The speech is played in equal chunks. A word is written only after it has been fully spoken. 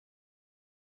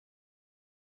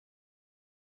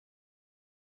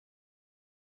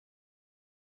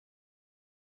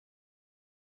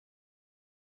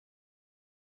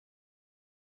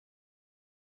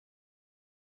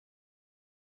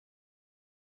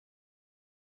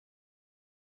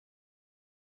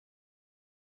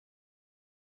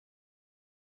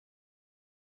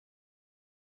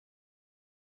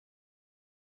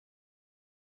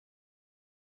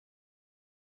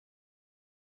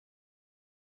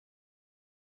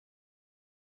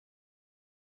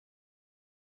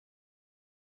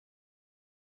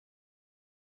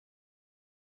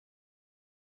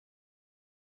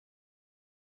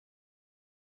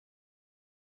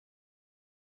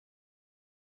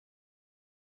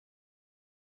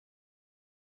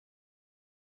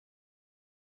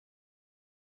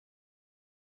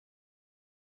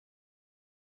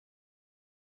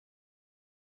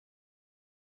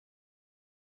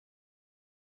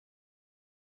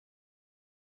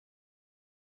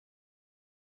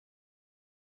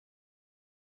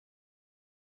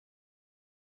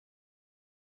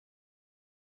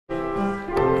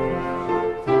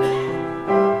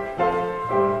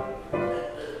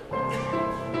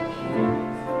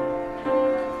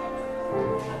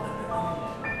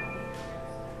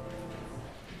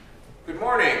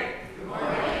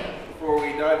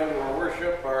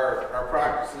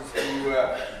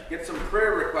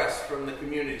requests from the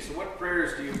community. So what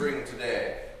prayers do you bring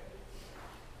today?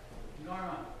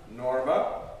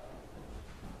 Norma.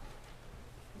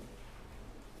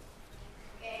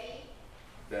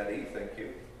 Betty, thank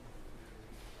you.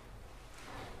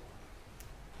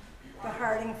 The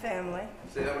Harding family.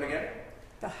 Say that one again.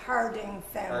 The Harding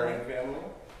family. Harding family.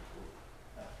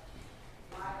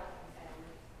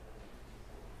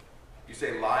 You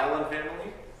say Lylan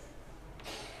family?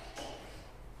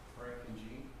 Frank and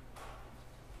Jean.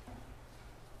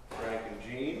 Frank and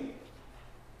Jean.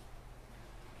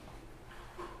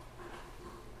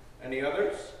 Any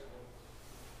others?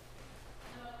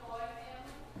 The McCoy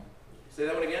family. Say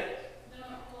that one again.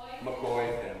 The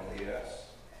McCoy family, yes.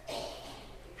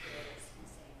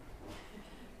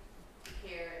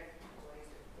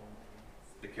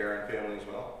 The Karen family as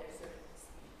well.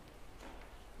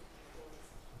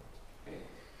 Okay.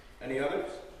 Any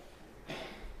others?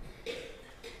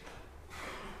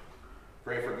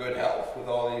 Pray for good health with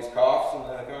all these coughs in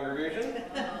the congregation.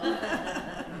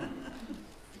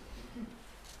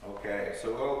 Okay,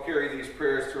 so I'll carry these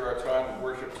prayers through our time of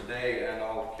worship today, and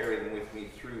I'll carry them with me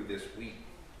through this week.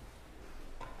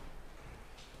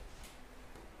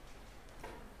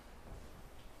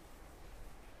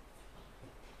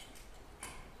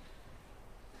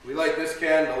 We light this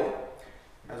candle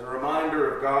as a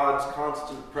reminder of God's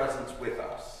constant presence with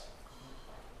us.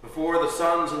 Before the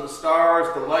suns and the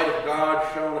stars, the light of God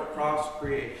shone across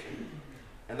creation,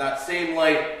 and that same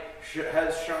light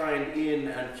has shined in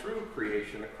and through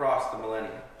creation across the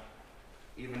millennia.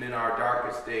 Even in our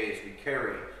darkest days, we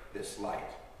carry this light.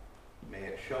 May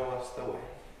it show us the way.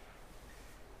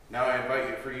 Now I invite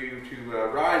you to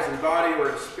rise in body or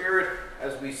in spirit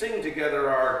as we sing together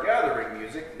our gathering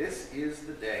music. This is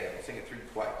the day. I'll sing it through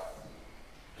twice.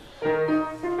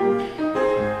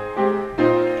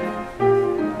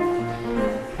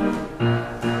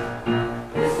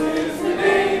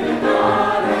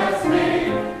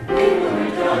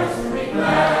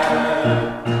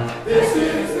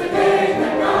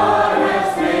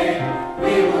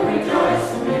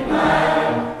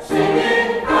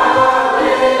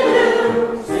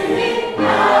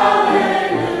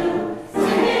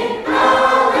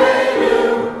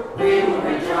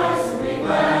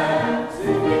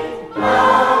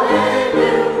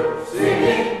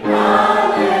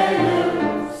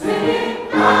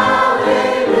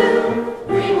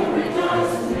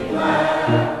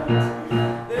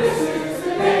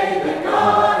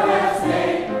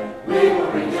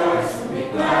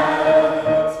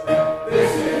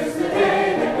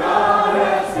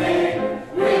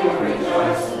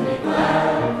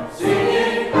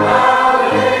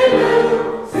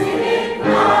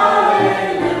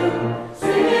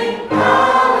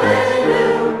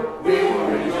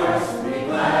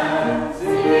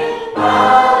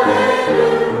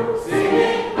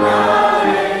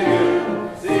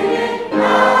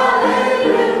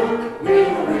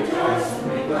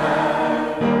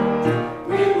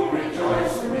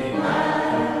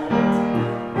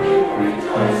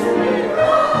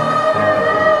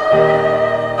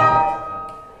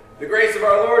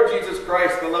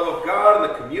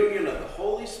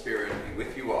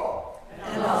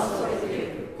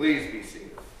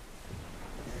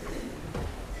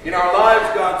 In our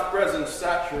lives, God's presence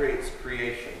saturates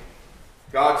creation.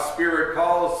 God's Spirit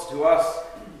calls to us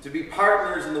to be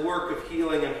partners in the work of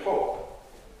healing and hope.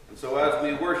 And so as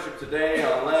we worship today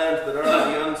on lands that are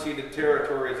the unceded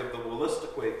territories of the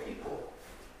Wolastoqey people,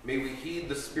 may we heed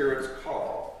the Spirit's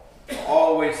call to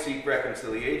always seek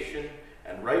reconciliation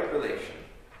and right relation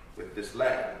with this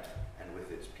land and with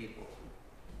its people.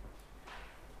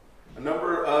 A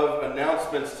number of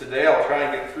announcements today. I'll try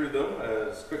and get through them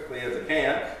as quickly as I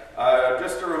can.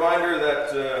 Just a reminder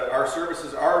that our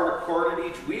services are recorded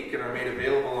each week and are made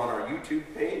available on our YouTube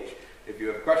page. If you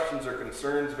have questions or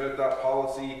concerns about that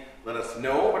policy, let us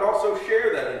know, but also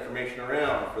share that information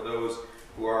around for those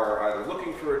who are either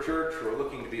looking for a church or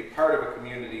looking to be a part of a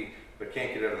community but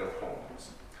can't get out of their homes.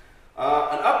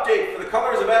 An update for the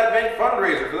Colors of Advent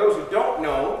fundraiser. For those who don't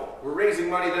know, we're raising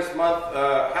money this month,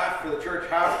 half for the church,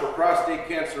 half for prostate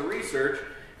cancer research,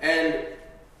 and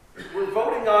we're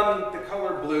voting on the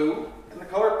color blue and the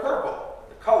color purple,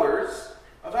 the colors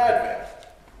of Advent.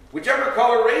 Whichever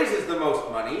color raises the most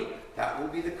money, that will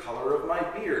be the color of my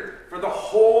beard for the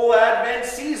whole Advent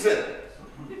season.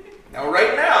 Now,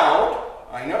 right now,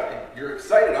 I know you're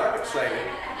excited, I'm excited.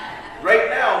 Right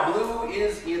now, blue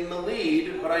is in the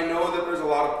lead, but I know that there's a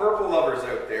lot of purple lovers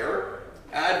out there.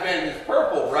 Advent is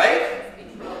purple, right?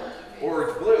 Or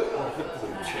it's blue.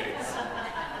 Blue shades.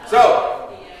 So,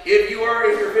 if your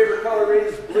favorite color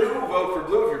is blue, vote for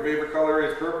blue. If your favorite color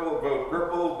is purple, vote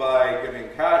purple by giving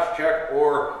cash, check,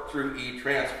 or work through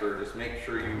e-transfer. Just make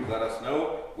sure you let us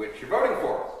know which you're voting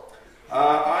for.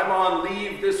 I'm on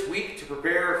leave this week to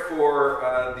prepare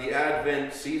for the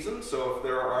Advent season, so if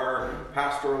there are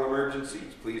pastoral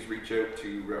emergencies, please reach out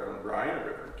to Reverend Brian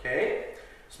or Reverend Kay.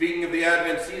 Speaking of the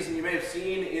Advent season, you may have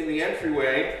seen in the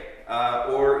entryway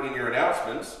or in your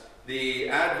announcements the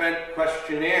Advent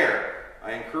questionnaire.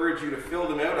 I encourage you to fill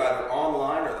them out either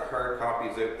online or the hard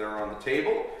copies out there on the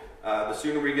table. The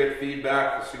sooner we get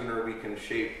feedback, the sooner we can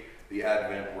shape the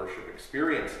Advent worship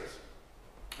experiences.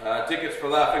 Tickets for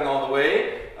Laughing All the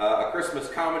Way, a Christmas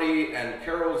comedy and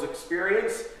carols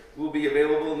experience, will be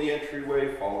available in the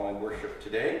entryway following worship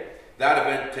today. That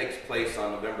event takes place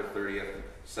on November 30th,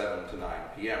 7 to 9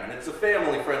 p.m. And it's a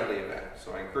family-friendly event,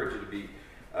 so I encourage you to be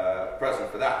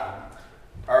present for that.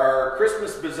 Our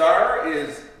Christmas Bazaar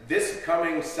is this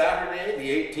coming Saturday, the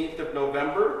 18th of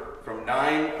November, from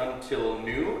 9 until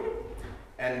noon.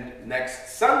 And this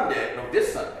Sunday,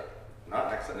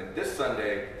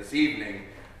 this evening,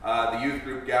 the youth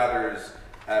group gathers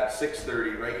at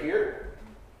 6:30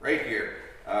 right here.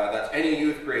 That's any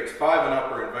youth grades 5 and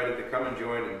up are invited to come and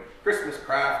join in Christmas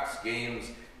crafts,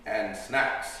 games, and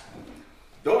snacks.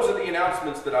 Those are the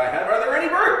announcements that I have. Are there any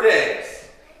birthdays?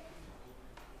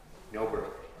 No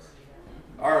birthdays.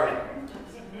 All right.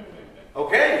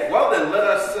 Okay, well then, let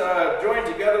us join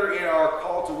together in our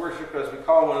call to worship as we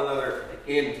call one another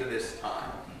into this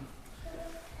time.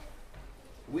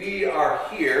 We are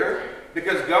here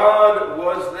because God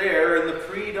was there in the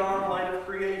pre-dawn light of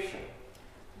creation.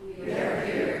 We are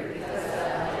here because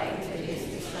that light continues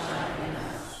to shine in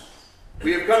us.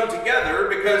 We have come together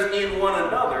because in one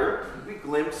another we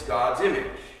glimpse God's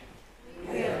image.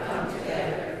 We have come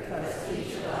together because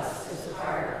each of us is a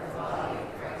part of the body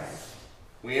of Christ.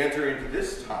 We enter into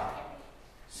this time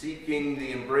seeking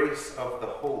the embrace of the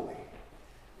holy.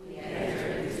 We enter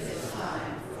into this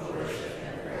time for worship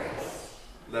and praise.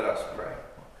 Let us pray.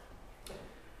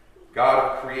 God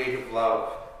of creative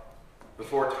love,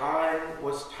 before time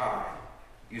was time,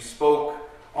 you spoke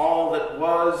all that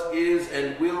was, is,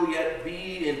 and will yet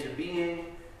be into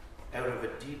being out of a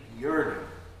deep yearning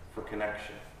for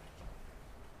connection.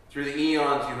 Through the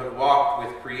eons you have walked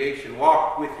with creation,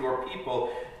 walked with your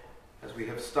people as we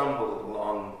have stumbled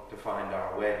along to find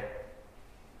our way.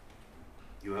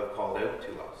 You have called out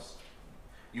to us.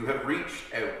 You have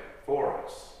reached out for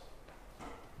us.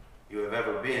 You have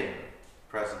ever been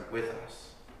present with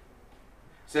us.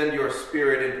 Send your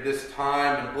Spirit into this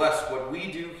time and bless what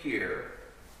we do here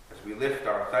as we lift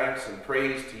our thanks and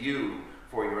praise to you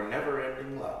for your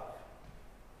never-ending love.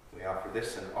 We offer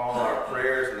this in all our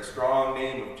prayers in the strong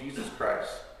name of Jesus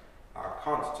Christ, our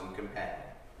constant companion.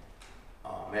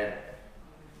 Amen.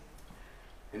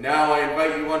 And now I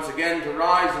invite you once again to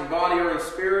rise in body or in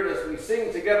spirit as we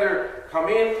sing together, Come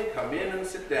in and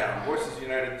sit down. Voices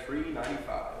United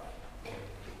 395.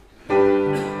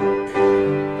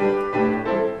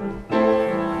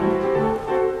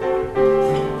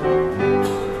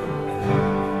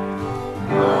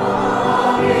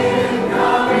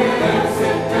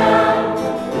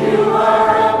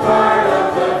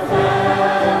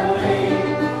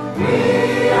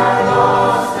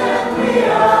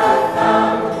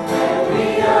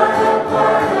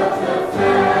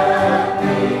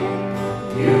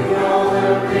 You know the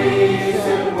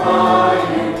reason why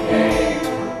you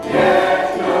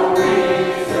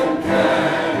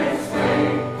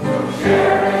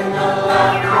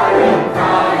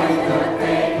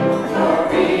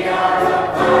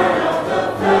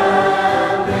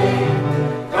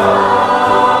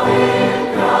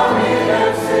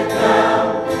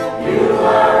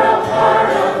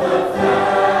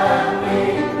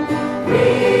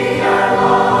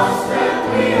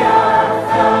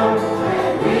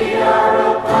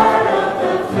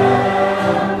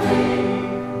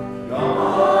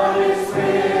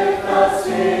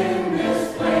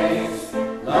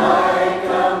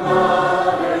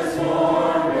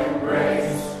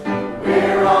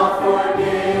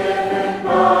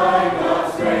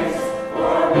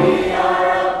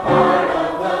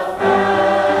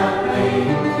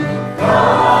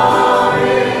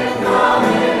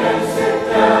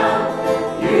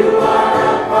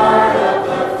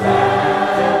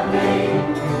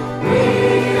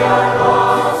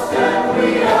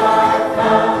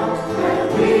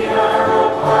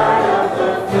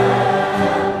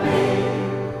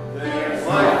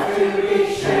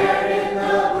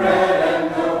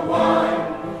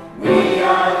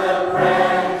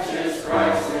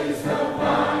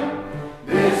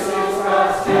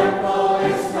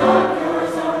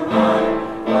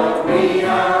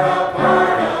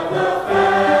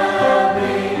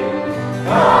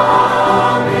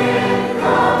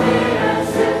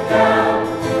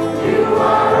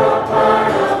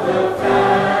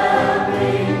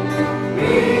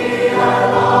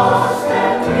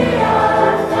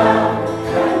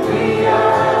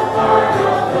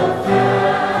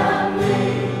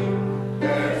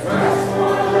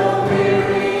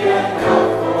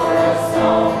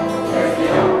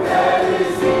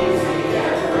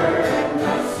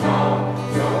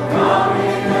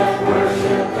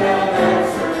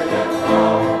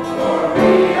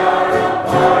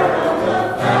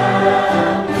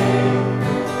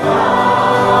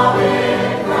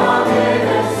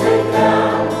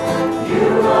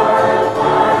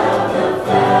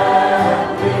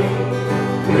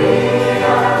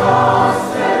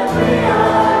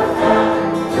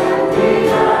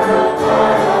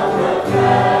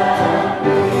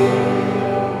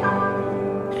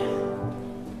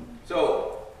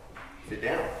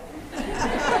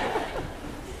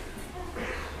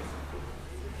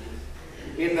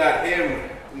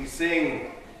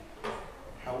knowing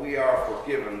how we are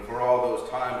forgiven for all those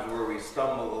times where we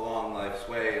stumble along life's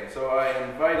way. And so I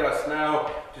invite us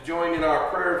now to join in our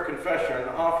prayer of confession,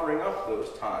 offering up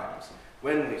those times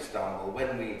when we stumble,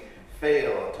 when we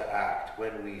fail to act,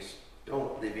 when we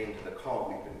don't live into the call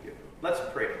we've been given. Let's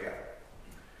pray together.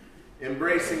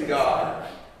 Embracing God,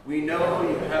 we know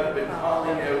you have been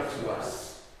calling out to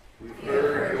us. We've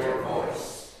heard your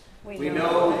voice. We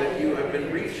know that you have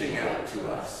been reaching out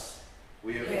to us.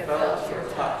 We have felt your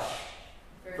touch.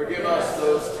 Forgive us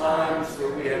those times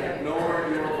where we have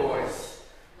ignored your voice,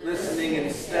 listening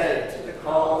instead to the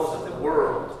calls of the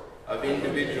world, of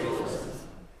individuals.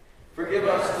 Forgive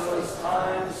us those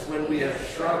times when we have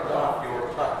shrugged off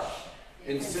your touch,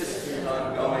 insistent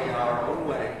on going our own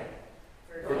way.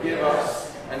 Forgive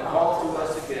us and call to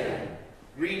us again.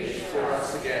 Reach for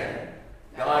us again.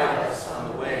 Guide us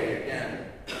on the way again.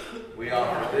 We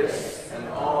offer this and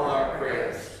all our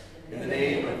prayers in the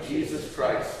name of Jesus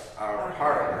Christ, our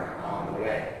partner on the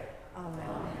way.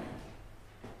 Amen.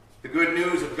 The good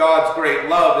news of God's great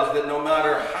love is that no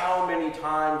matter how many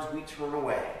times we turn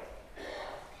away,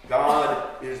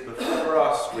 God is before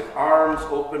us with arms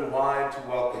open wide to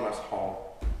welcome us home.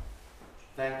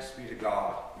 Thanks be to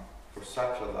God for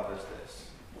such a love as this.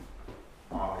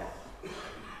 Amen.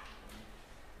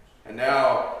 And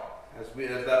now, as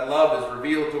that love is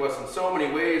revealed to us in so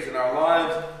many ways in our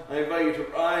lives, I invite you to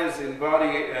rise in body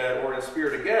or in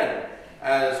spirit again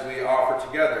as we offer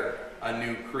together a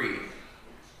new creed.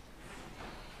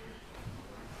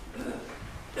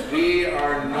 We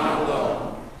are not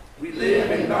alone. We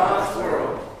live in God's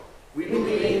world. We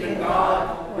believe in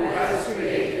God who has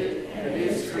created and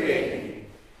is creating,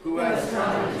 who has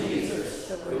come in Jesus,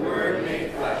 the Word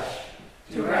made flesh,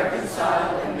 to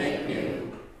reconcile and make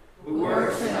new, who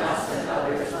works in us and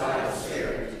others by the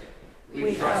Spirit.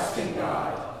 We trust in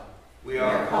God. We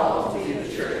are called to be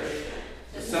the church,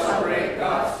 to celebrate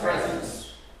God's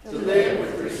presence, to live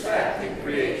with respect in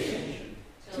creation,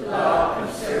 to love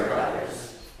and serve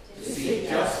others, to seek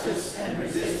justice and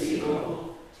resist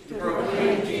evil, to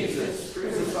proclaim Jesus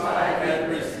crucified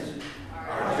and risen,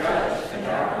 our judge and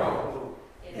our hope.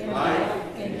 In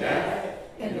life, in death,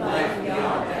 in life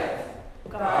beyond death,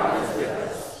 God is with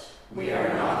us. We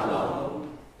are not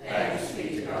alone. Thanks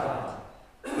be to God.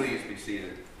 Please be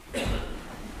seated.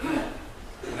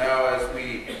 Now, as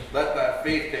we let that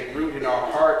faith take root in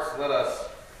our hearts, let us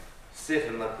sit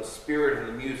and let the Spirit and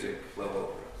the music flow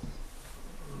over us.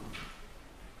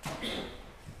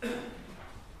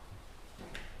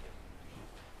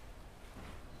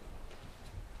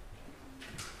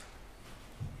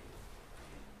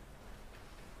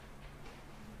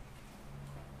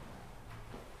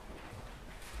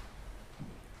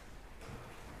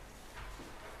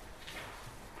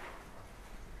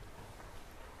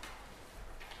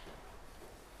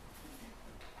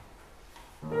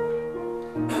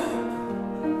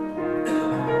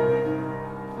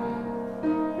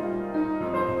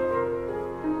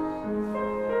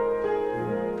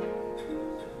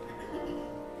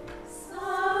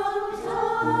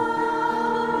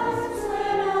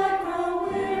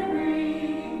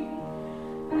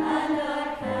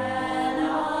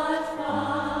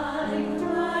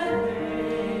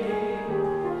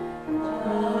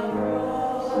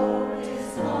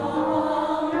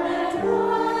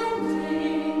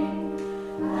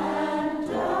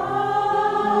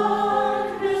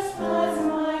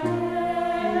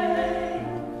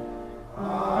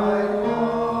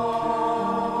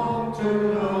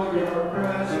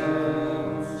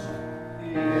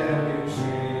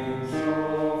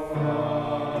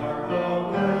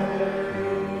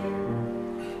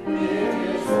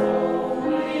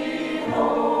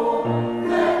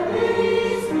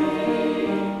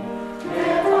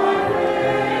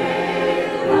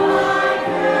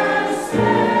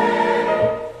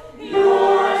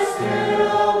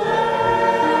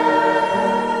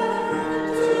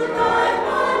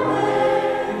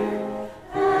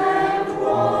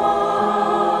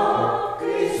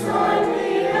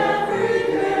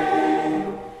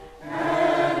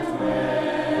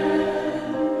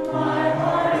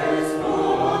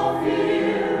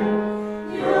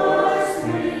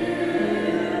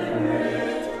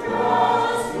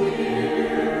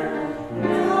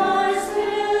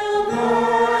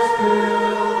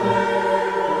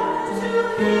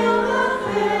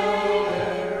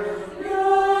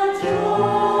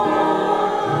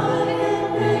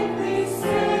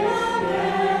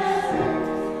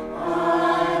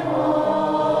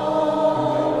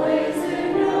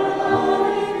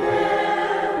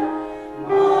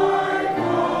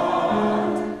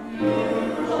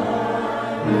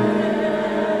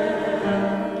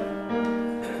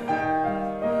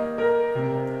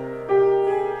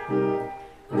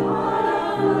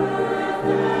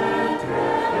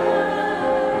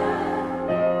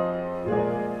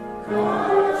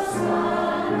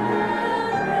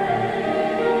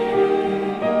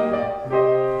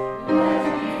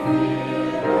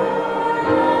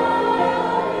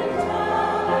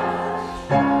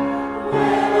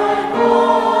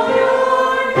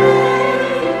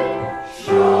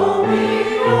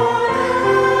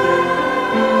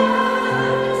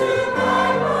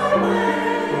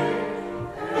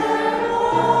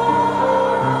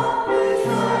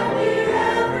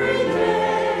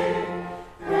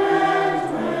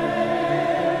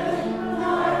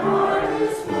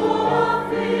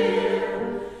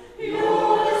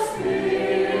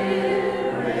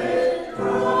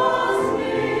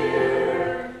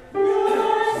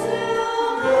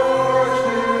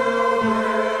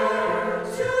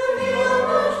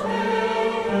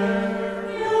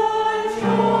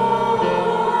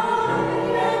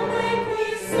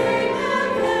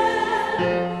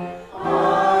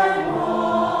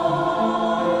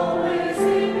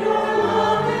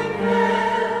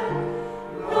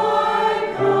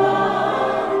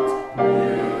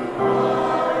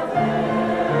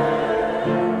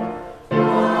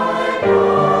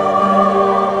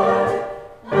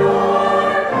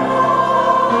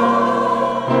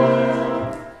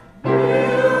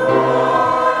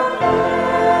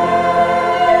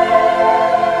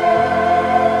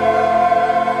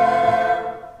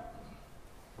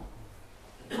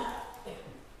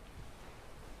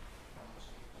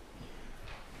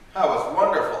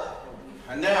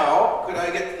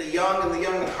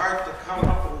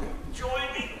 join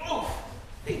me. Oof.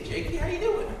 Hey, Jakey, how you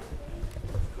doing?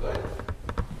 Good.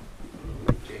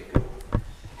 Jacob.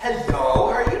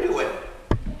 Hello, how are you doing?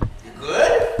 You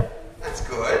good? That's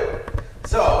good.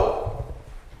 So,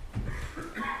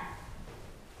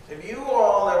 have you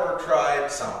all ever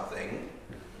tried something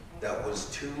that was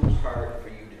too hard for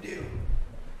you to do?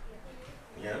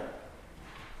 Yeah?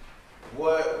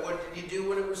 What did you do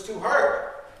when it was too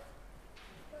hard?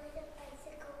 Ride a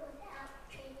bicycle without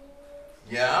training wheels.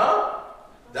 Yeah?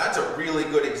 That's a really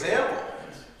good example.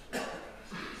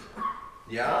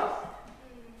 Yeah?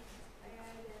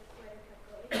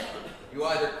 You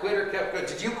either quit or kept going.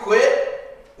 Did you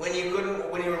quit when you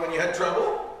couldn't, when you had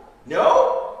trouble?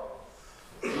 No?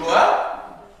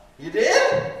 What? You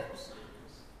did?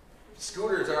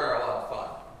 Scooters are a lot of fun.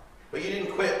 But you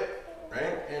didn't quit,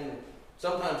 right? And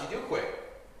sometimes you do quit,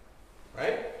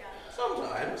 right?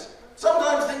 Sometimes.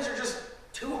 Sometimes things are just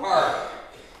too hard,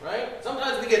 right?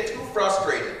 Sometimes we get too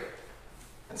frustrated.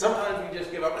 And sometimes we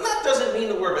just give up. And that doesn't mean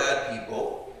that we're bad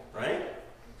people, right?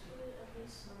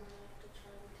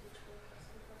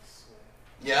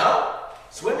 Yeah?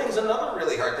 Swimming's another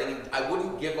really hard thing. I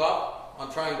wouldn't give up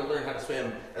on trying to learn how to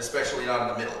swim, especially not in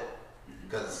the middle,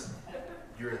 because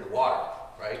you're in the water,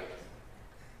 right?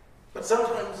 But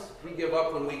sometimes we give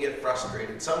up when we get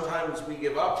frustrated. Sometimes we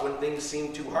give up when things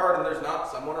seem too hard and there's not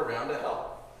someone around to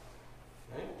help,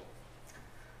 right?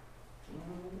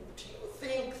 Do you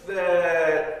think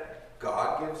that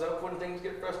God gives up when things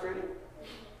get frustrating?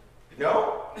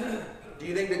 No? Do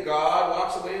you think that God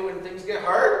walks away when things get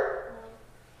hard?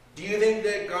 Do you think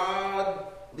that God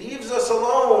leaves us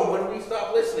alone when we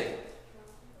stop listening?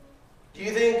 Do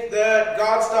you think that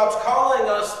God stops calling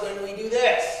us when we do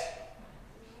this?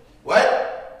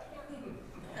 What?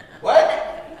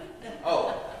 What?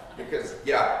 Oh, because,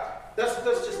 yeah, that's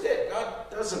just it. God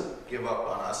doesn't give up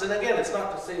on us. And again, it's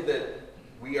not to say that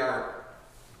we aren't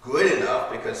good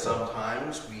enough, because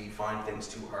sometimes we find things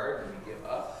too hard and we give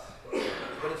up.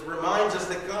 But it reminds us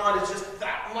that God is just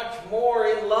that much more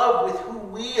in love with who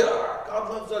we are. God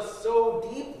loves us so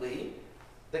deeply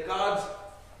that God's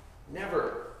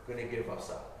never going to give us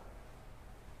up.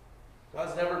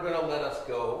 God's never going to let us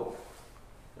go.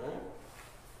 Right?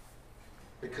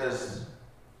 Because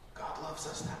God loves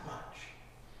us that much.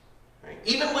 Right?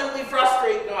 Even when we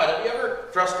frustrate God. Have you ever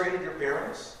frustrated your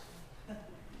parents?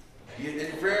 Have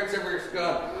your parents ever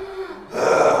gone,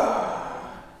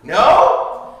 no?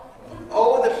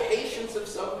 Oh, the patience of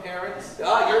some parents.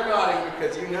 You're nodding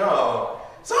because you know.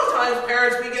 Sometimes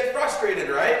parents, we get frustrated,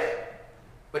 right?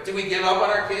 But do we give up on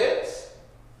our kids?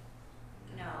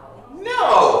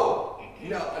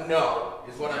 No,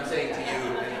 is what I'm saying to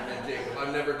you and Jacob.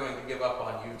 I'm never going to give up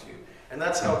on you two. And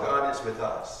that's how God is with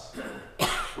us.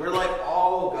 We're like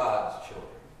all God's children.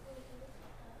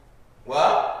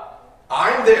 What?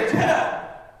 I'm their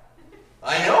dad.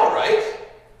 I know, right?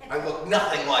 I look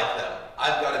nothing like them.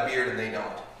 I've got a beard and they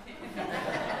don't.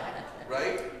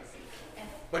 Right?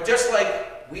 But just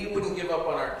like we wouldn't give up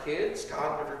on our kids,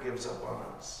 God never gives up on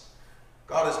us.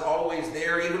 God is always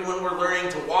there, even when we're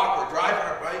learning to walk or drive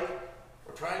our bike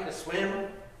or trying to swim,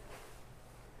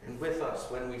 and with us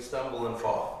when we stumble and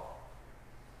fall.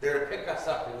 There to pick us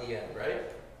up in the end, right?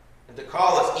 And to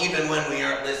call us even when we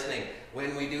aren't listening,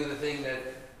 when we do the thing that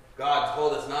God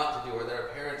told us not to do or that our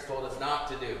parents told us not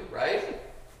to do, right?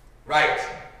 Right.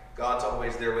 God's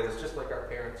always there with us, just like our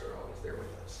parents are always there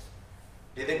with us.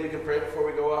 Do you think we can pray before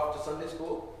we go off to Sunday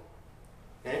school?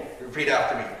 Okay? Repeat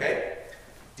after me, okay?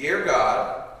 Dear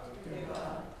God,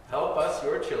 help us,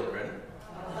 your children,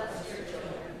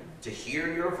 to hear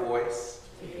your voice,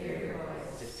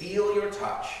 to feel your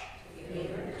touch,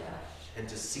 and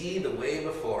to see the way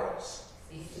before us.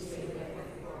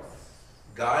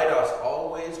 Guide us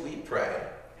always, we pray.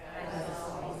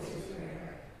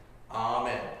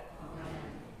 Amen.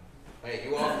 Okay,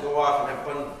 you all can go off and have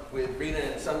fun with Rena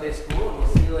in Sunday school, and we'll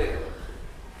see you later.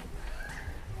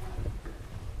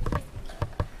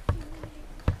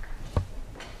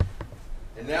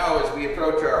 And now, as we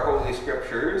approach our Holy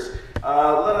Scriptures,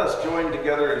 let us join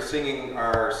together in singing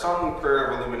our song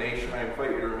prayer of illumination. I invite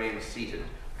you to remain seated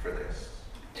for this.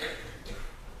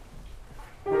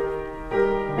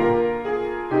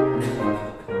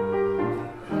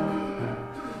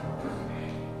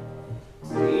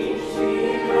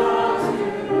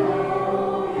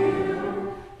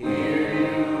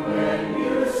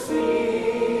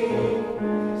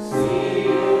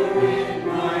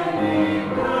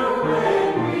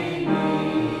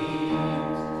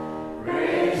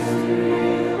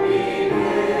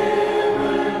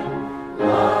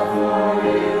 For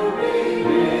you be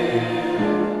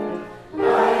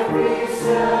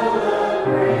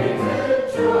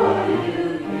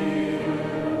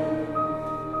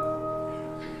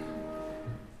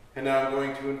And now I'm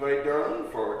going to invite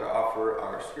Darlene forward to offer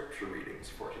our scripture readings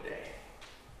for today.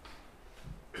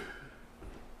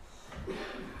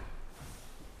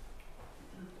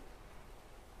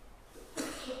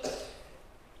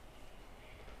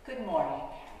 Good morning.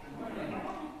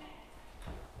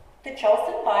 The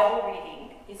chosen Bible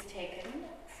reading is taken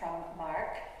from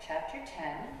Mark chapter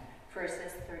 10,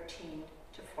 verses 13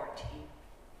 to 14.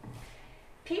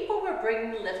 People were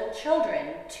bringing little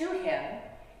children to him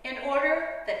in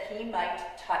order that he might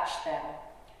touch them,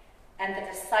 and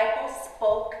the disciples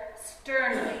spoke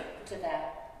sternly to them.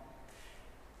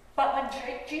 But when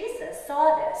Jesus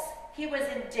saw this, he was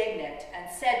indignant and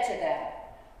said to them,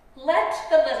 "Let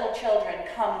the little children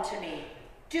come to me.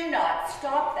 Do not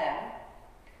stop them.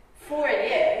 For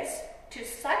it is to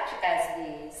such as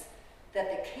these that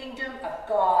the kingdom of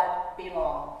God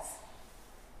belongs."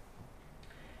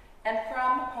 And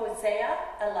from Hosea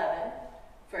 11,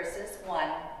 verses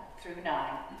 1 through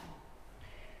 9.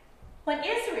 When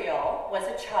Israel was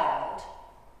a child,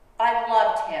 I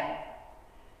loved him,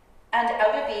 and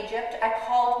out of Egypt I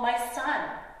called my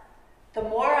son. The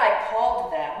more I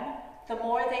called them, the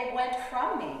more they went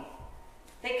from me.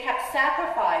 They kept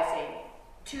sacrificing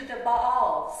to the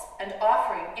Baals and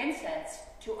offering incense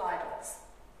to idols.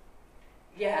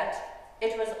 Yet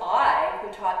it was I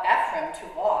who taught Ephraim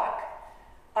to walk.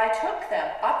 I took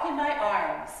them up in my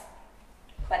arms,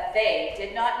 but they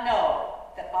did not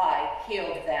know that I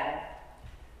healed them.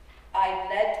 I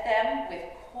led them with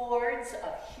cords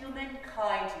of human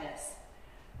kindness,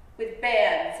 with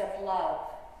bands of love.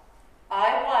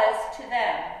 I was to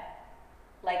them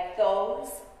like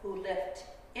those who lift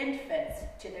infants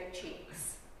to their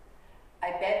cheeks.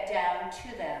 I bent down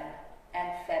to them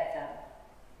and fed them.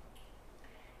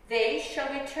 They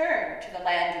shall return to the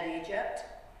land of Egypt,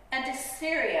 and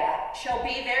Assyria shall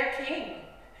be their king,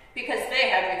 because they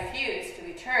have refused to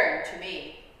return to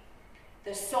me.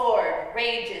 The sword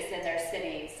rages in their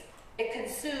cities. It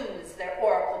consumes their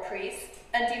oracle priests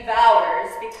and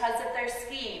devours because of their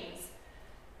schemes.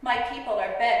 My people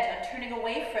are bent on turning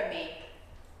away from me.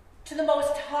 To the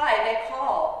Most High they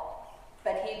call,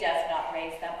 but he does not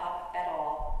raise them up at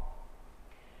all.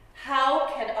 How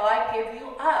can I give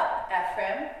you up,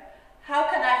 Ephraim? How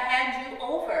can I hand you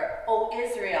over, O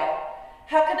Israel?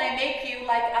 How can I make you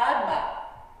like Admah?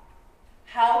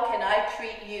 How can I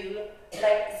treat you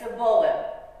like Zeboim?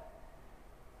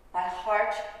 My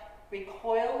heart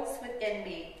recoils within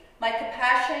me. My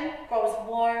compassion grows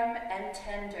warm and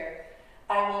tender.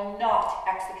 I will not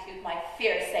execute my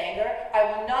fierce anger. I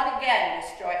will not again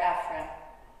destroy Ephraim,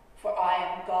 for I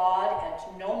am God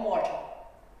and no mortal,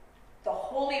 the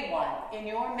Holy One in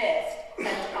your midst,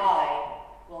 and I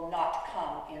will not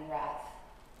come in wrath.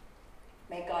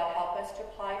 May God help us to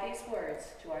apply these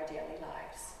words to our daily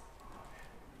lives.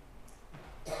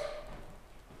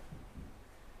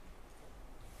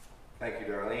 Thank you,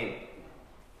 Darlene.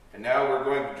 And now we're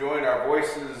going to join our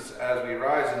voices as we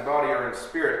rise in body or in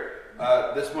spirit.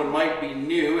 This one might be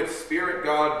new. It's Spirit,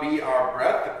 God, Be Our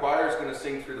Breath. The choir is going to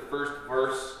sing through the first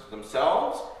verse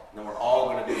themselves, and then we're all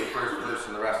going to do the first verse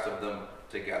and the rest of them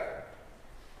together.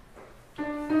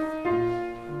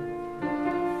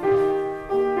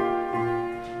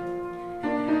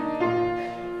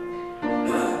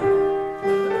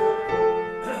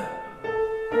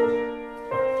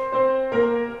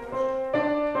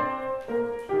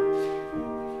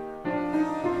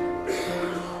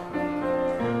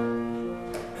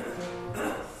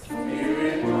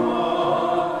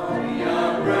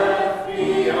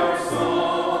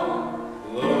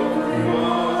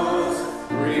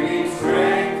 Bringing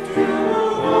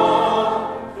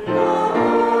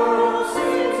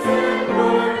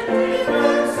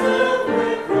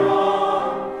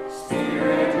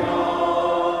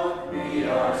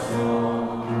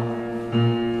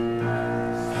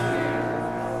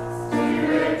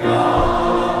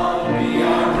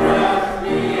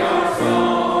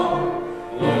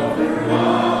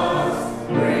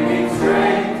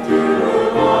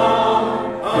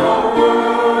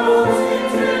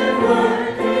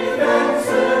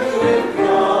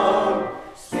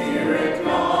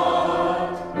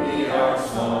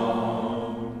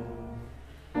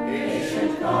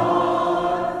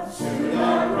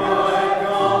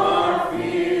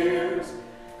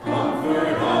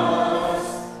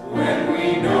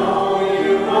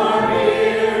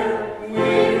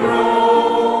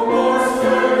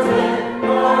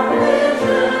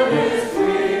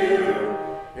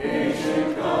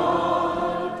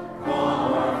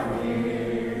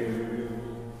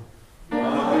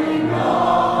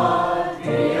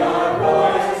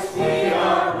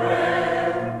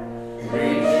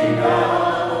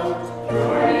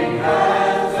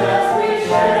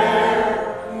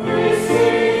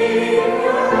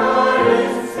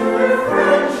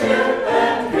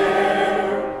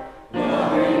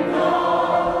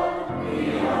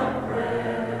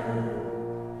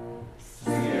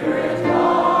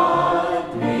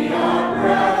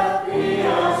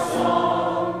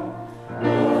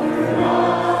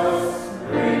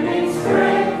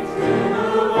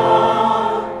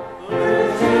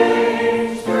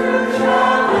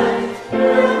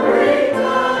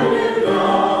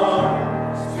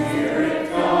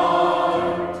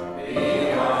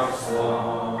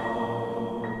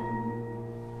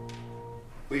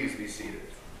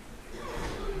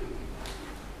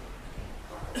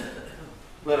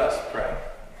Let us pray.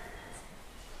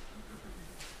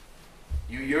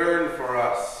 You yearn for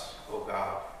us, O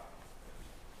God.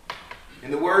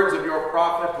 In the words of your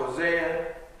prophet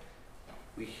Hosea,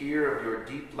 we hear of your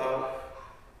deep love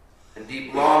and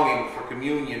deep longing for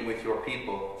communion with your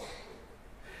people.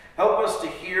 Help us to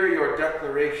hear your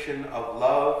declaration of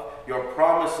love, your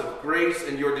promise of grace,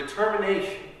 and your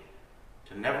determination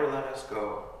to never let us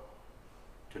go,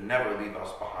 to never leave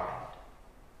us behind.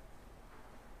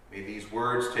 May these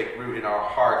words take root in our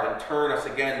heart and turn us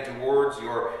again towards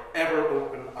your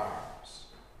ever-open arms.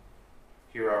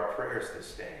 Hear our prayers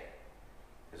this day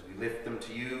as we lift them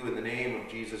to you in the name of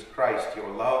Jesus Christ,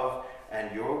 your love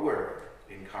and your word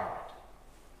incarnate.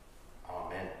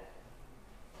 Amen.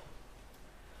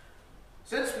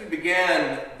 Since we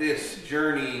began this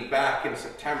journey back in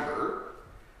September,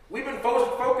 we've been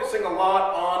focusing a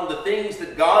lot on the things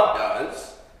that God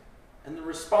does and the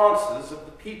responses of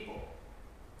the people.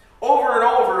 Over and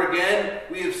over again,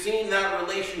 we have seen that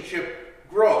relationship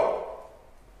grow.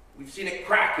 We've seen it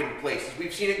crack in places.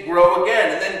 We've seen it grow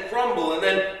again, and then crumble, and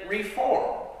then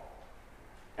reform.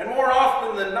 And more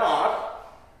often than not,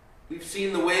 we've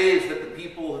seen the ways that the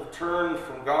people have turned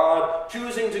from God,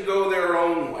 choosing to go their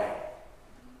own way,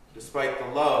 despite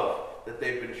the love that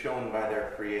they've been shown by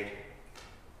their Creator.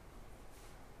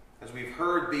 As we've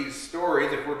heard these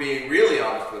stories, if we're being really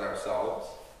honest with ourselves,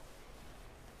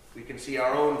 we can see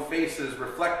our own faces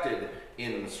reflected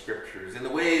in the Scriptures, in the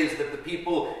ways that the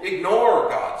people ignore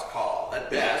God's call at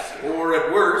best, or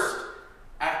at worst,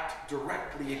 act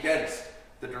directly against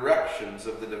the directions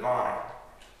of the divine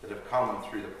that have come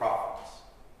through the prophets.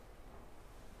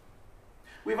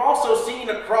 We've also seen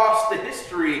across the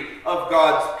history of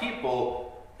God's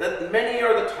people that many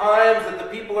are the times that the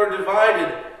people are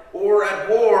divided, or at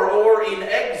war, or in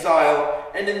exile,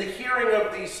 and in the hearing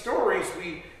of these stories,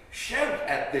 we shout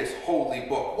at this holy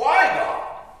book. Why, God?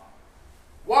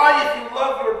 Why, if you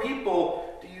love your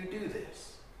people, do you do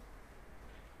this?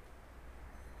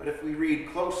 But if we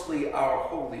read closely our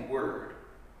holy word,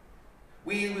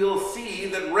 we will see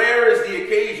that rare is the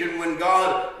occasion when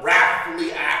God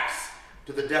wrathfully acts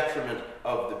to the detriment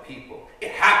of the people.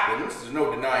 It happens, there's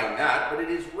no denying that, but it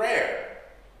is rare.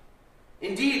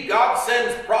 Indeed, God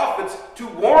sends prophets to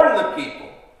warn the people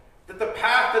that the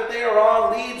path that they are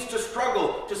on leads to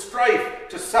struggle, to strife,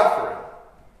 to suffering.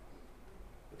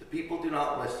 But the people do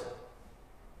not listen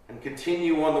and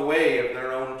continue on the way of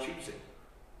their own choosing.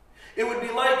 It would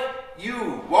be like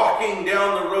you walking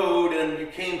down the road and you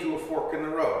came to a fork in the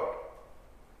road.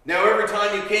 Now, every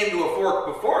time you came to a fork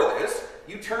before this,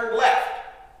 you turned left.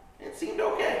 It seemed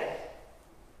okay.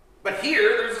 But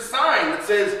here, there's a sign that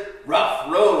says, rough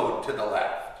road to the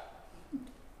left.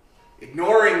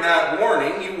 Ignoring that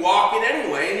warning, you walk it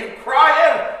anyway, and you cry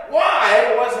out,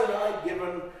 why wasn't I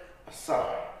given a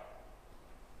sign?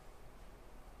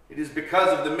 It is because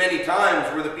of the many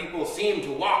times where the people seem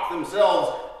to walk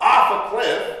themselves off a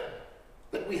cliff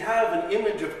that we have an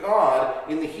image of God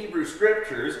in the Hebrew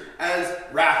Scriptures as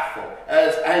wrathful,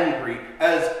 as angry,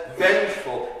 as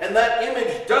vengeful. And that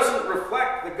image doesn't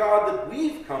reflect the God that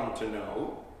we've come to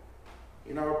know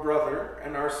in our brother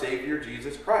and our Savior,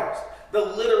 Jesus Christ. The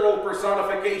literal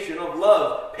personification of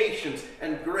love, patience,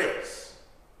 and grace.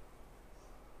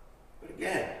 But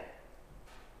again,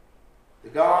 the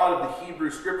God of the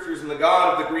Hebrew Scriptures and the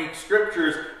God of the Greek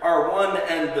Scriptures are one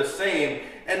and the same.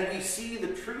 And we see the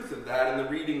truth of that in the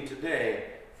reading today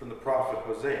from the prophet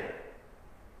Hosea.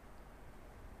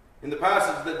 In the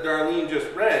passage that Darlene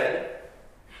just read,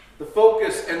 the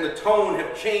focus and the tone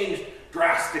have changed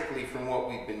drastically from what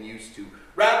we've been used to.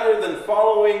 Rather than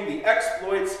following the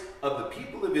exploits of the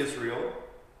people of Israel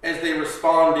as they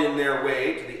respond in their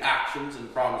way to the actions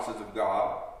and promises of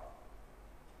God,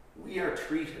 we are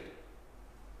treated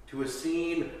to a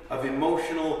scene of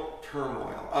emotional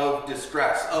turmoil, of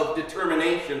distress, of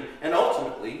determination, and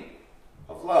ultimately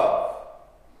of love.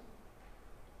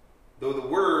 Though the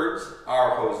words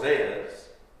are Hosea's,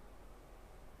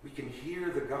 we can hear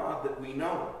the God that we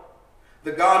know.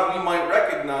 The God we might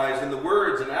recognize in the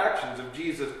words and actions of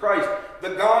Jesus Christ.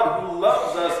 The God who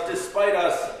loves us despite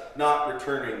us not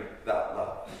returning that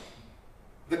love.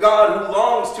 The God who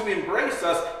longs to embrace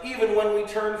us even when we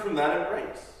turn from that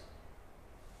embrace.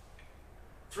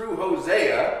 Through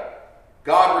Hosea,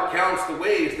 God recounts the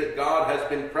ways that God has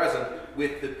been present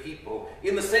with the people,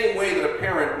 in the same way that a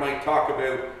parent might talk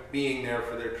about being there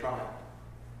for their child.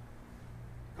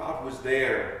 God was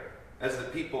there as the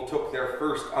people took their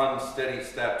first unsteady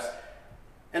steps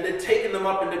and had taken them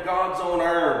up into God's own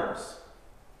arms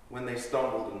when they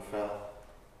stumbled and fell.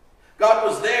 God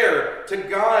was there to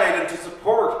guide and to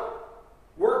support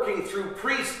working through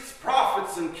priests,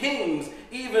 prophets, and kings,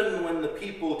 even when the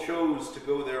people chose to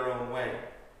go their own way,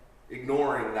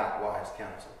 ignoring that wise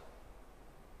counsel.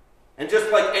 And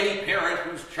just like any parent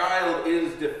whose child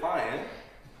is defiant,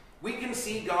 we can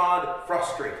see God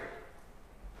frustrated.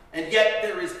 And yet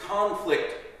there is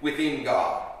conflict within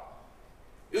God.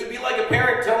 It would be like a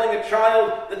parent telling a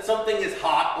child that something is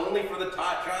hot only for the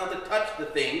child to touch the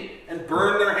thing and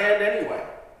burn their hand anyway.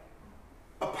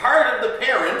 A part of the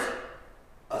parent,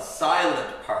 a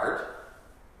silent part,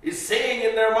 is saying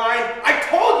in their mind, "I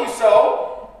told you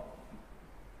so!"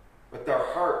 But their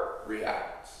heart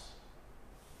reacts.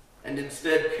 And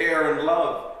instead, care and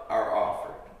love are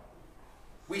offered.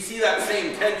 We see that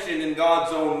same tension in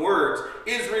God's own words.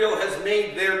 Israel has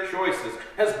made their choices,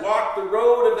 has walked the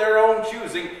road of their own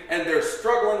choosing, and they're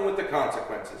struggling with the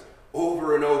consequences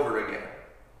over and over again.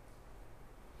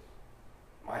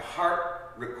 My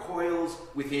heart recoils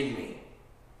within me,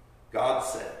 God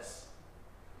says.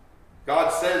 God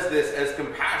says this as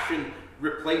compassion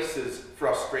replaces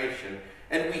frustration.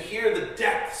 And we hear the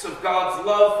depths of God's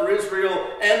love for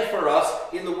Israel and for us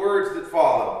in the words that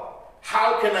follow.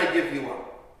 How can I give you up?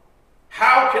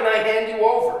 How can I hand you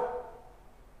over?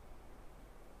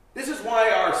 This is why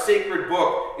our sacred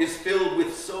book is filled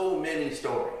with so many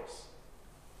stories.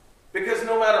 Because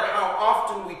no matter how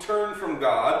often we turn from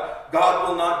God, God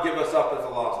will not give us up as a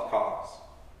lost cause.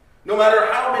 No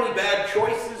matter how many bad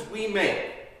choices we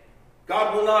make,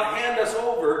 God will not hand us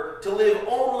over to live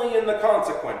only in the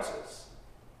consequences,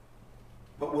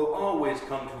 but will always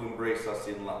come to embrace us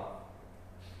in love.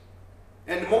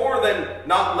 And more than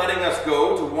not letting us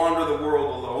go to wander the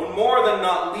world alone, more than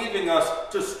not leaving us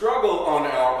to struggle on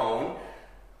our own,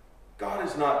 God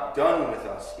is not done with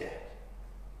us yet.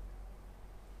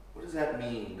 What does that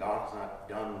mean, God is not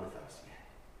done with us yet?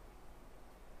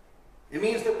 It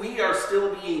means that we are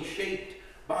still being shaped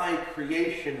by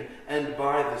creation and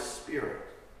by the Spirit.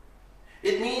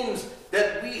 It means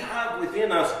that we have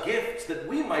within us gifts that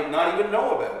we might not even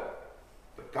know about,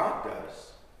 but God does.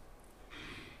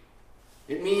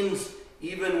 It means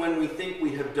even when we think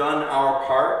we have done our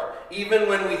part, even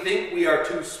when we think we are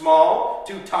too small,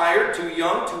 too tired, too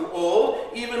young, too old,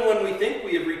 even when we think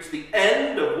we have reached the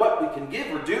end of what we can give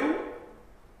or do,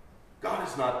 God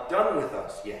is not done with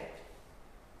us yet.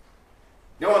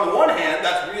 Now, on the one hand,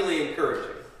 that's really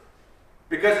encouraging,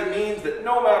 because it means that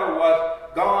no matter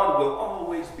what, God will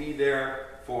always be there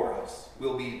for us.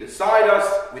 Will be beside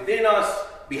us, within us,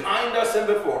 behind us, and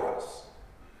before us.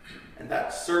 And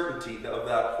that certainty of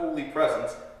that holy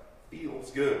presence feels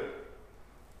good.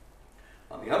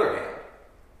 On the other hand,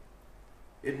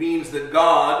 it means that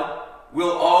God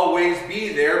will always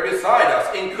be there beside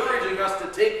us, encouraging us to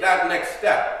take that next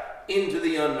step into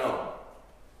the unknown.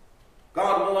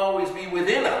 God will always be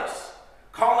within us,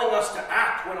 calling us to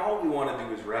act when all we want to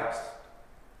do is rest.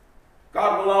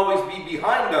 God will always be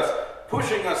behind us,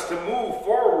 pushing us to move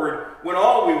forward when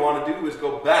all we want to do is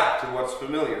go back to what's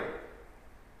familiar.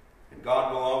 And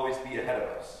God will always be ahead of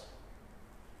us,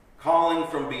 calling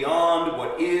from beyond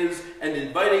what is and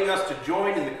inviting us to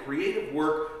join in the creative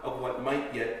work of what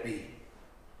might yet be.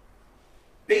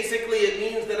 Basically, it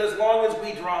means that as long as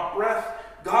we draw breath,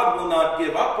 God will not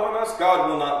give up on us, God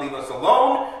will not leave us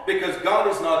alone, because God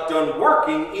is not done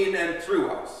working in and through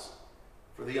us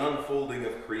for the unfolding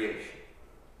of creation.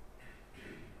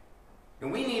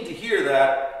 And we need to hear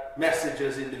that message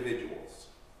as individuals.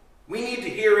 We need to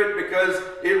hear it because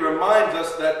it reminds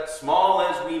us that small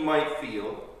as we might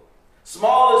feel,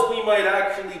 small as we might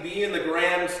actually be in the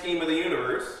grand scheme of the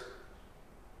universe,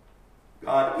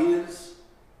 God is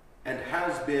and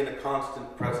has been a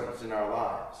constant presence in our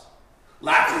lives,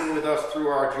 laughing with us through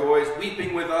our joys,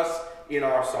 weeping with us in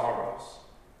our sorrows,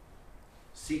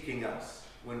 seeking us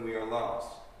when we are lost.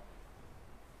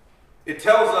 It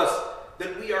tells us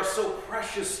that we are so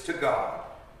precious to God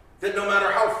that no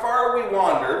matter how far we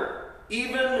wander,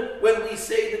 even when we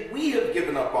say that we have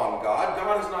given up on God,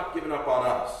 God has not given up on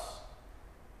us.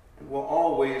 And will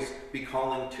always be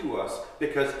calling to us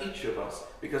because each of us,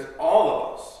 because all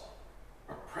of us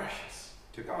are precious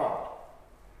to God.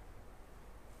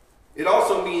 It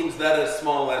also means that as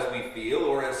small as we feel,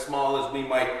 or as small as we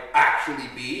might actually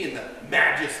be in the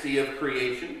majesty of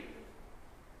creation,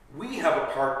 we have a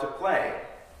part to play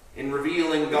in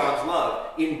revealing God's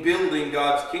love, in building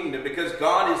God's kingdom, because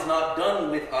God is not done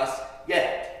with us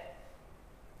yet.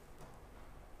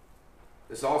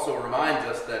 This also reminds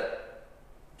us that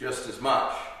just as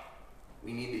much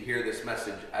we need to hear this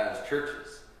message as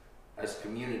churches, as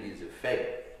communities of faith.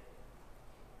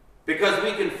 Because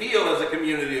we can feel as a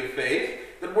community of faith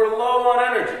that we're low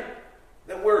on energy,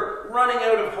 that we're running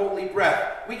out of holy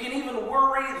breath. We can even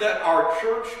worry that our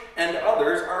church and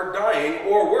others are dying,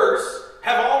 or worse,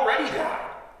 have already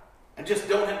died, and just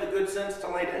don't have the good sense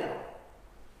to lay down.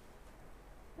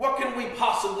 What can we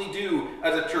possibly do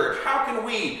as a church? How can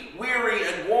we, weary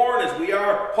and worn as we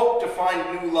are, hope to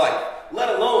find new life,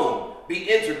 let alone be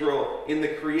integral in the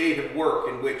creative work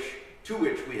to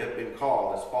which we have been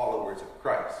called as followers of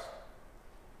Christ?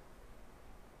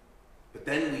 But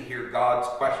then we hear God's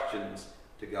questions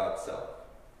to God's self.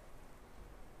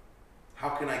 How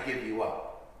can I give you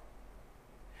up?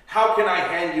 How can I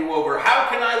hand you over? How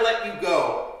can I let you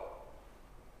go?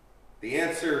 The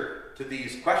answer to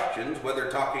these questions, whether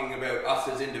talking about us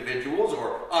as individuals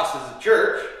or us as a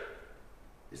church,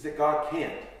 is that God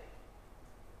can't.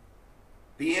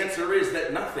 The answer is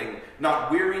that nothing,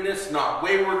 not weariness, not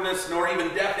waywardness, nor even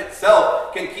death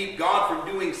itself, can keep God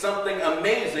from doing something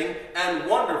amazing and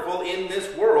wonderful in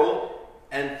this world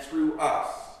and through us.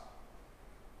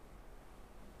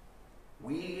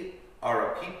 We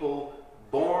are a people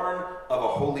born of a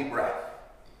holy breath,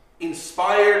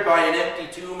 inspired by an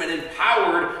empty tomb and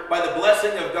empowered by the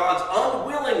blessing of God's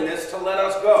unwillingness to let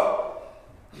us go.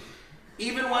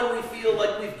 Even when we feel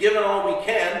like we've given all we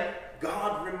can,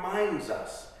 God reminds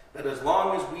us that as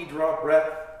long as we draw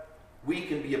breath, we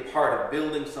can be a part of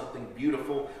building something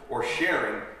beautiful or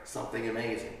sharing something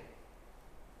amazing.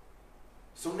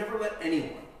 So never let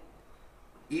anyone,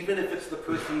 even if it's the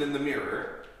person in the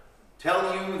mirror,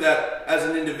 tell you that as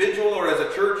an individual or as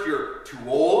a church you're too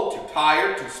old, too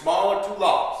tired, too small, or too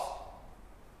lost.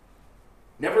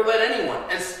 Never let anyone,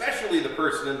 especially the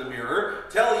person in the mirror,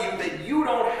 tell you that you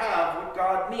don't have what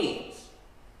God needs.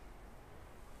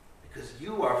 Because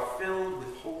you are filled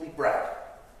with holy breath.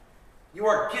 You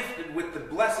are gifted with the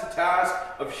blessed task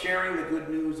of sharing the good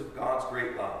news of God's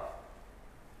great love.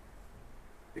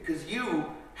 Because you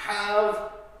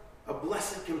have a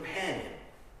blessed companion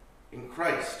in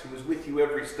Christ who is with you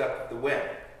every step of the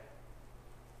way.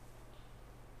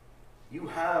 You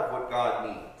have what God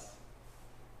needs.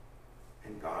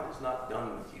 And God is not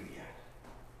done with you yet.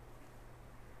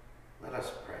 Let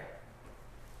us pray.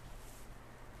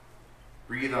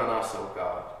 Breathe on us, O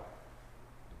God,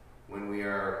 when we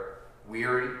are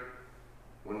weary,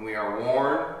 when we are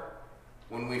worn,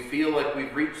 when we feel like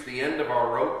we've reached the end of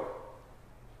our rope,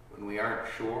 when we aren't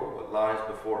sure what lies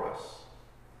before us.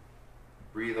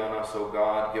 Breathe on us, O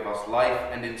God, give us life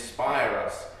and inspire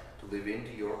us to live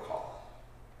into your call.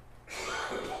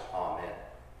 Amen.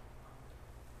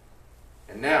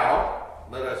 And now,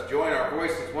 let us join our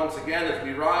voices once again as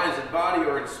we rise in body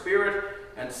or in spirit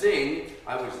and sing,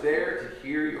 I was there to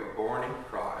hear your mourning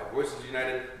cry. Voices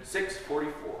United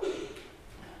 644.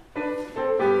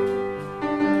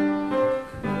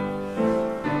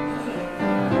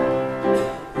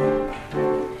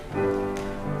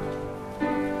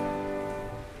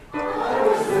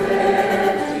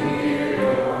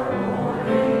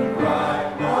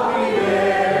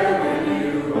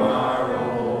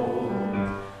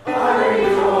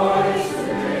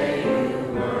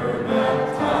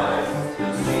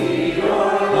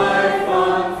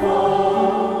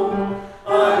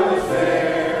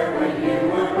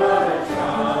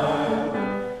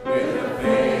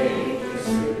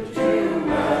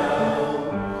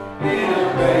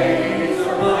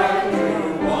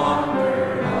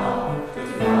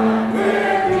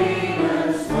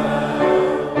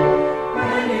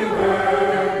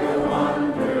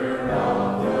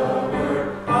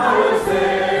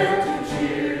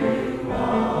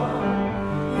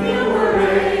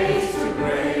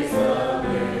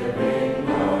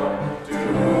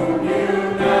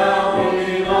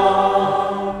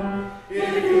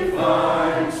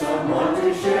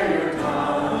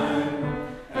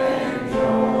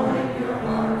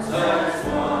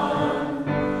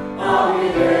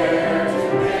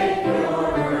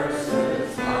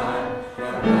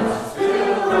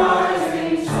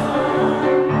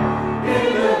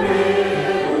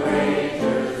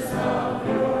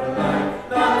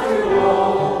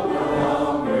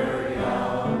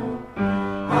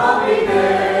 I'll be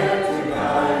there to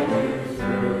guide you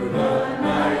through the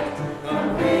night,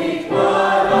 complete what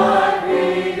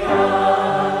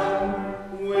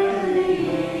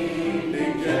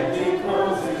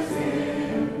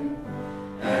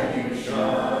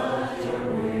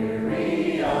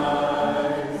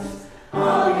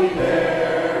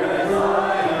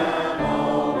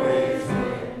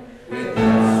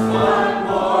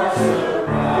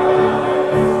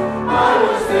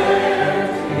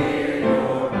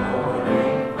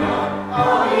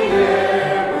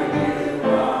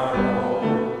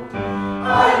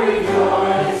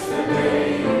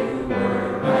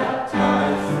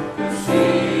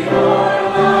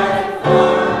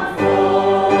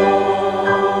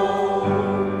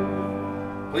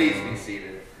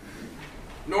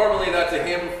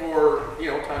for,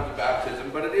 times of baptism,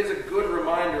 but it is a good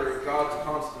reminder of God's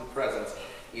constant presence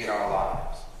in our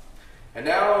lives. And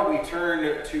now we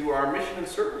turn to our mission and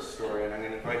service story, and I'm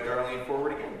going to invite Darlene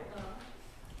forward again.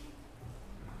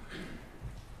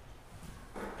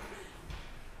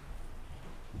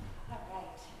 All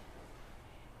right.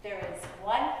 There is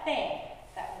one thing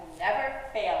that will never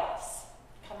fail us: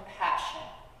 compassion.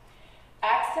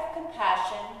 Acts of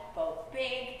compassion, both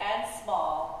big and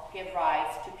small, give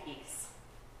rise to peace.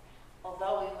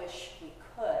 Although we wish we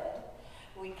could,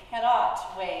 we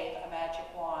cannot wave a magic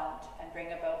wand and bring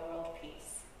about world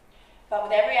peace. But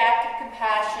with every act of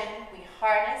compassion, we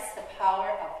harness the power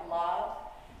of love,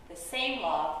 the same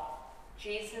love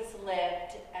Jesus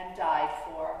lived and died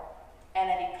for, and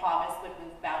that he promised would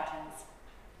move mountains.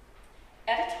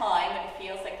 At a time when it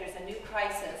feels like there's a new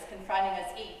crisis confronting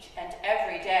us each and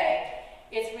every day,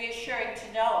 it's reassuring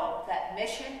to know that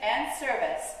mission and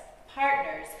service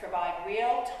partners provide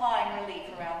real-time relief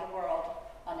around the world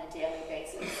on a daily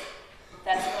basis.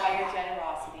 That's why your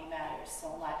generosity matters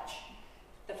so much.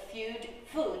 The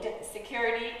food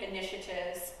security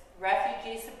initiatives,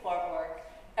 refugee support work,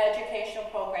 educational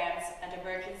programs, and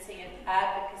emergency and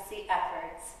advocacy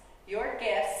efforts, your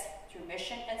gifts through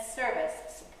mission and service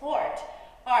support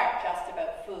aren't just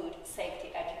about food,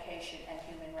 safety, education, and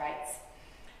human rights.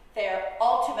 They're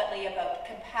ultimately about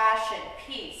compassion,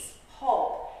 peace,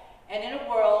 hope, and in a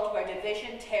world where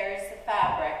division tears the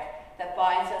fabric that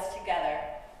binds us together,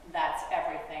 that's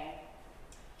everything.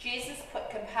 Jesus put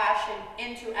compassion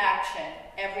into action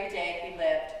every day he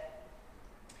lived.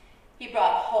 He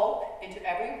brought hope into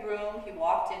every room he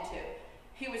walked into.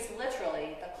 He was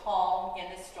literally the calm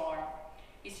in the storm.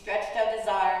 He stretched out his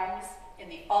arms in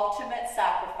the ultimate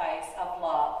sacrifice of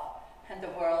love, and the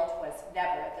world was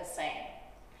never the same.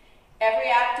 Every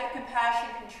act of compassion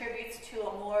contributes to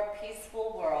a more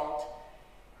peaceful world.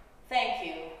 Thank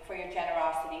you for your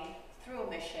generosity through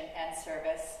mission and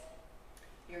service.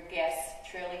 Your gifts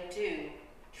truly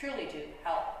do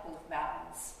help move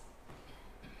mountains.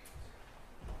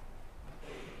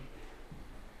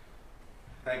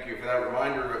 Thank you for that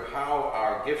reminder of how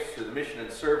our gifts to the mission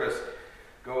and service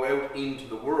go out into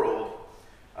the world.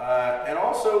 And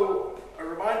also a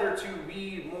reminder to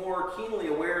be more keenly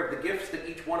aware of the gifts that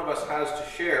each one of us has to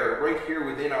share right here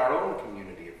within our own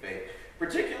community of faith.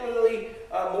 Particularly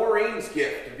Maureen's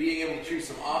gift of being able to choose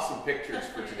some awesome pictures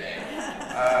for today.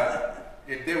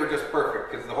 They were just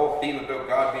perfect because the whole theme about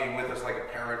God being with us like a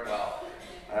parent,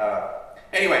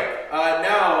 Anyway,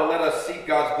 now let us seek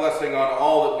God's blessing on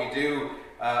all that we do,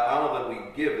 all that we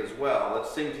give as well. Let's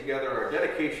sing together our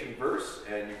dedication verse,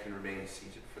 and you can remain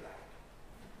seated for that.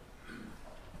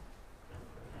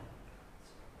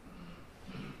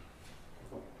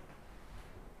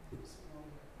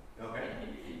 Okay.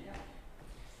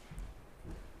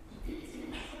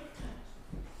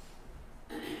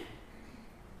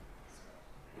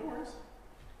 No worries.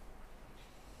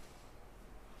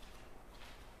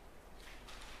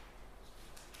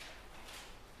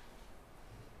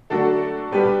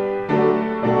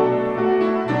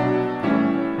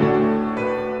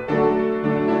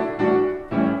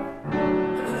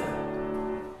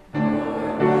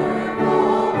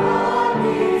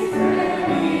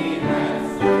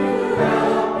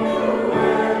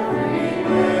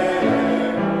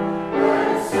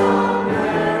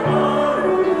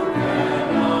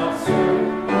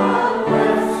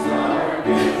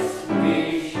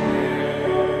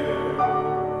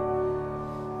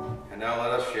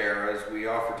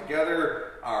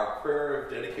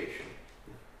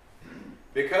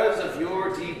 Because of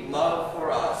your deep love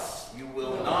for us, you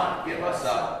will not give us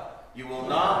up. You will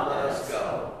not let us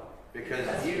go.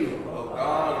 Because you, O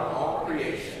God of all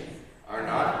creation, are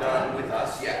not done with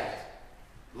us yet.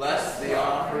 Bless the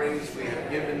offerings we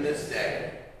have given this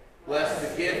day. Bless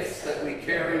the gifts that we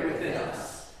carry within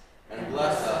us. And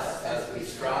bless us as we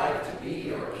strive to be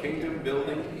your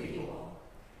kingdom-building people.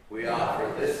 We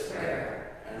offer this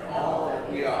prayer and all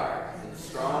that we are in the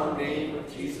strong name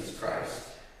of Jesus Christ,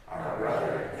 our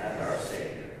brother and our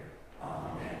Savior.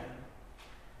 Amen.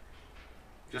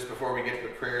 Just before we get to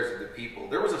the prayers of the people,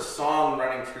 there was a song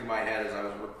running through my head as I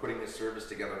was putting this service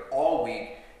together all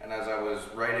week and as I was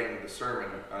writing the sermon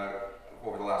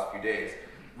over the last few days.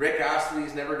 Rick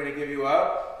Astley's Never Gonna Give You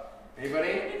Up.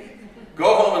 Anybody?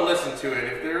 Go home and listen to it.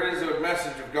 If there is a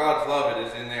message of God's love, it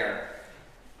is in there.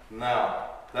 Now,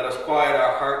 let us quiet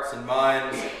our hearts and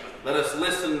minds. Let us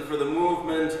listen for the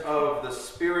movement of the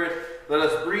Spirit. Let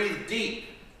us breathe deep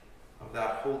of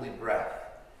that holy breath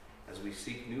as we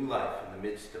seek new life in the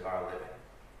midst of our living.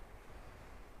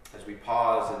 As we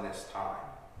pause in this time,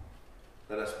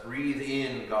 let us breathe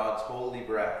in God's holy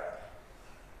breath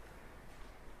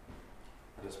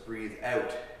Let us breathe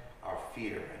out our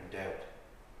fear and doubt.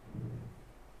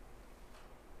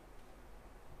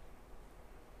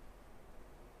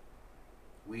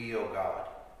 We, O God,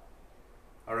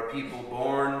 are a people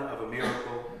born of a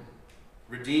miracle,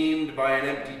 redeemed by an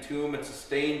empty tomb and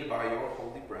sustained by your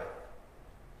holy breath.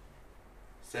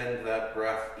 Send that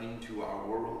breath into our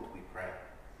world, we pray.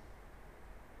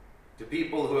 To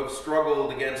people who have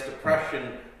struggled against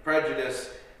oppression, prejudice,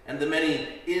 and the many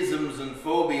isms and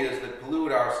phobias that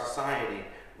pollute our society,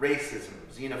 racism,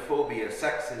 xenophobia,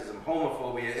 sexism,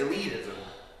 homophobia, elitism,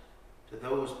 to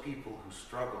those people who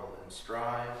struggle and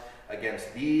strive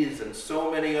against these and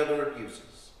so many other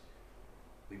abuses,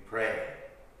 we pray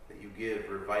that you give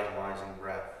revitalizing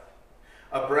breath,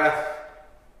 a breath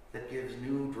that gives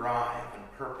new drive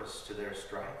and purpose to their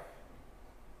strife.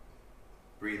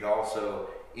 Breathe also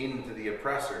into the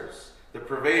oppressors, the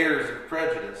purveyors of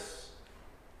prejudice,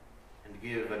 and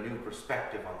give a new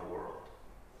perspective on the world,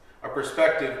 a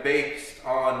perspective based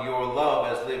on your love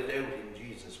as lived out in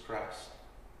Jesus Christ.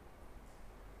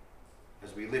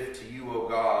 As we lift to you, O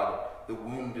God, the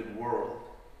wounded world,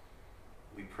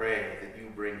 we pray that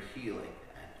you bring healing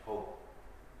and hope.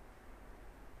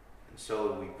 And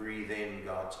so we breathe in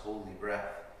God's holy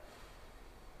breath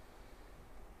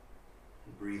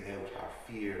and breathe out our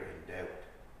fear and doubt.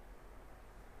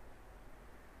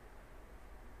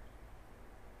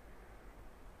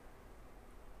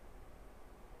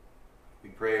 We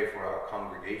pray for our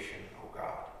congregation, O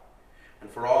God, and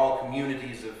for all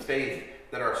communities of faith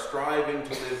that are striving to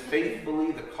live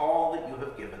faithfully the call that you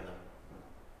have given them.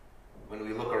 When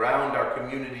we look around our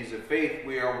communities of faith,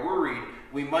 we are worried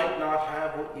we might not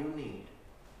have what you need.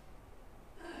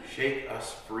 Shake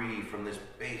us free from this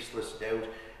baseless doubt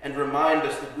and remind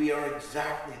us that we are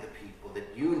exactly the people that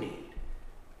you need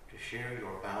to share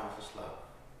your boundless love.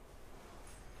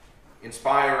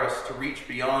 Inspire us to reach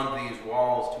beyond these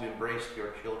walls to embrace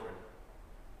your children.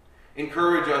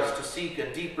 Encourage us to seek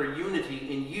a deeper unity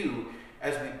in you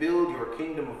as we build your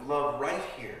kingdom of love right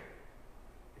here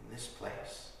in this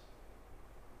place.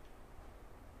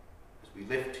 As we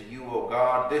lift to you, O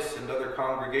God, this and other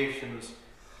congregations,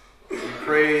 we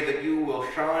pray that you will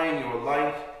shine your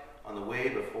light on the way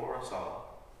before us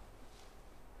all.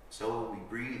 So we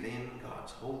breathe in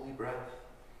God's holy breath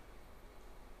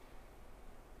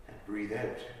and breathe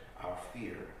out our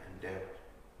fear and doubt.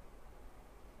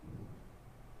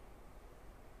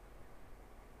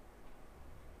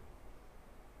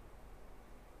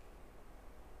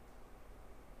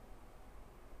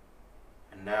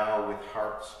 And now, with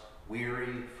hearts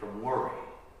weary from worry,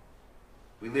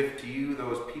 we lift to you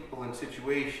those people and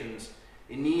situations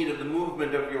in need of the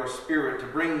movement of your Spirit to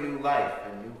bring new life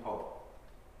and new hope.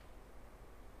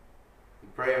 We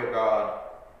pray, O God,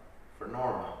 for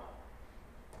Norma.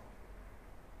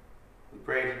 We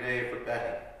pray today for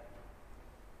Betty.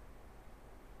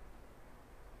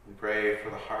 We pray for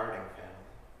the Harding family.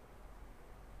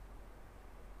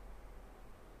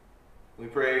 We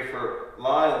pray for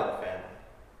Lyle and family.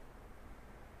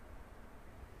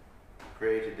 We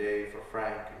pray today for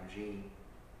Frank and Jean.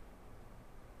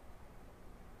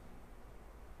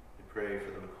 We pray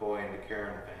for the McCoy and the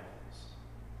Karen families.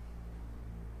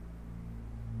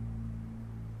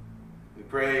 We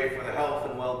pray for the health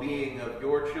and well-being of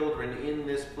your children in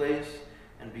this place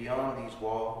and beyond these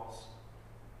walls.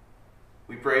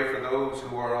 We pray for those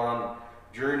who are on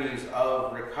journeys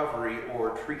of recovery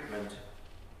or treatment.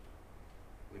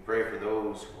 We pray for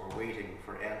those who are waiting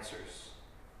for answers.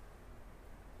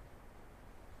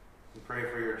 We pray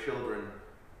for your children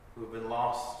who have been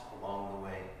lost along the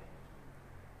way.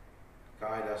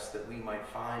 Guide us that we might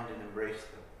find and embrace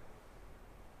them.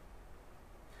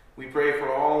 We pray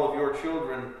for all of your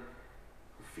children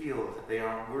who feel that they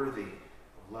aren't worthy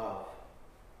of love.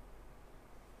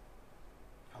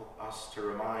 Help us to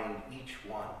remind each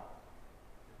one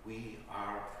that we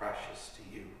are precious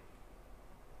to you.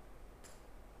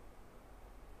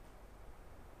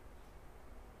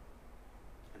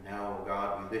 And now, O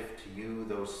God, we lift to you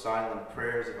those silent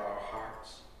prayers of our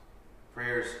hearts,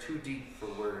 prayers too deep for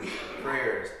words, but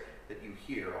prayers that you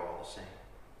hear all the same.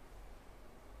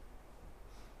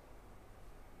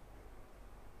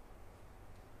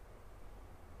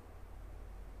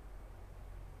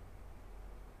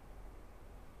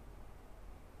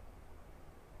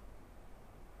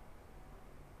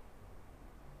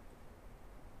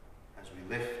 As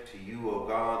we lift to you, O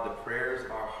God, the prayers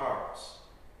of our hearts,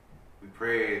 we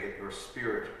pray that your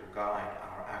Spirit will guide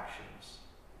our actions.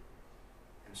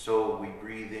 And so we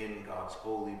breathe in God's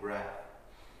holy breath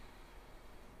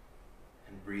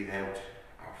and breathe out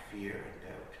our fear and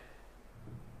doubt.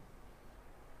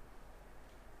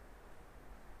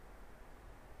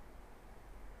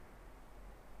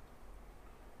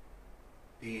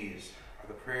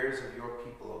 prayers of your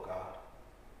people, O God.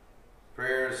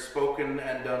 Prayers spoken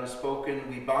and unspoken,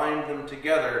 we bind them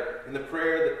together in the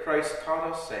prayer that Christ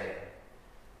taught us, saying,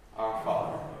 Our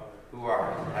Father, who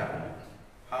art in heaven,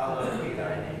 hallowed be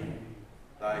thy name.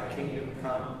 Thy kingdom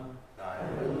come, thy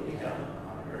will be done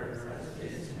on earth as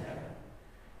it is in heaven.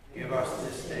 Give us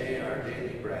this day our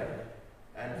daily bread,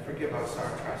 and forgive us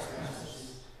our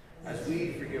trespasses, as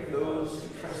we forgive those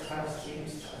who trespass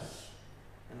against us.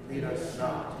 And lead us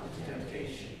not into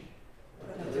temptation,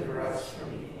 but deliver us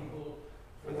from evil.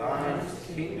 For thine is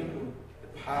the kingdom,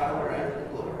 the power, and the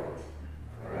glory,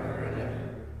 forever and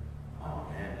ever.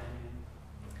 Amen.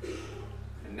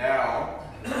 And now,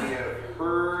 as we have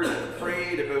heard and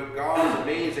prayed about God's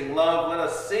amazing love, let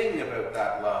us sing about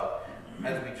that love.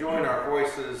 As we join our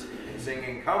voices in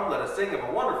singing, Come, let us sing of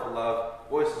a wonderful love,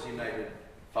 Voices United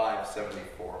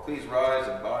 574. Please rise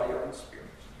in body or in spirit.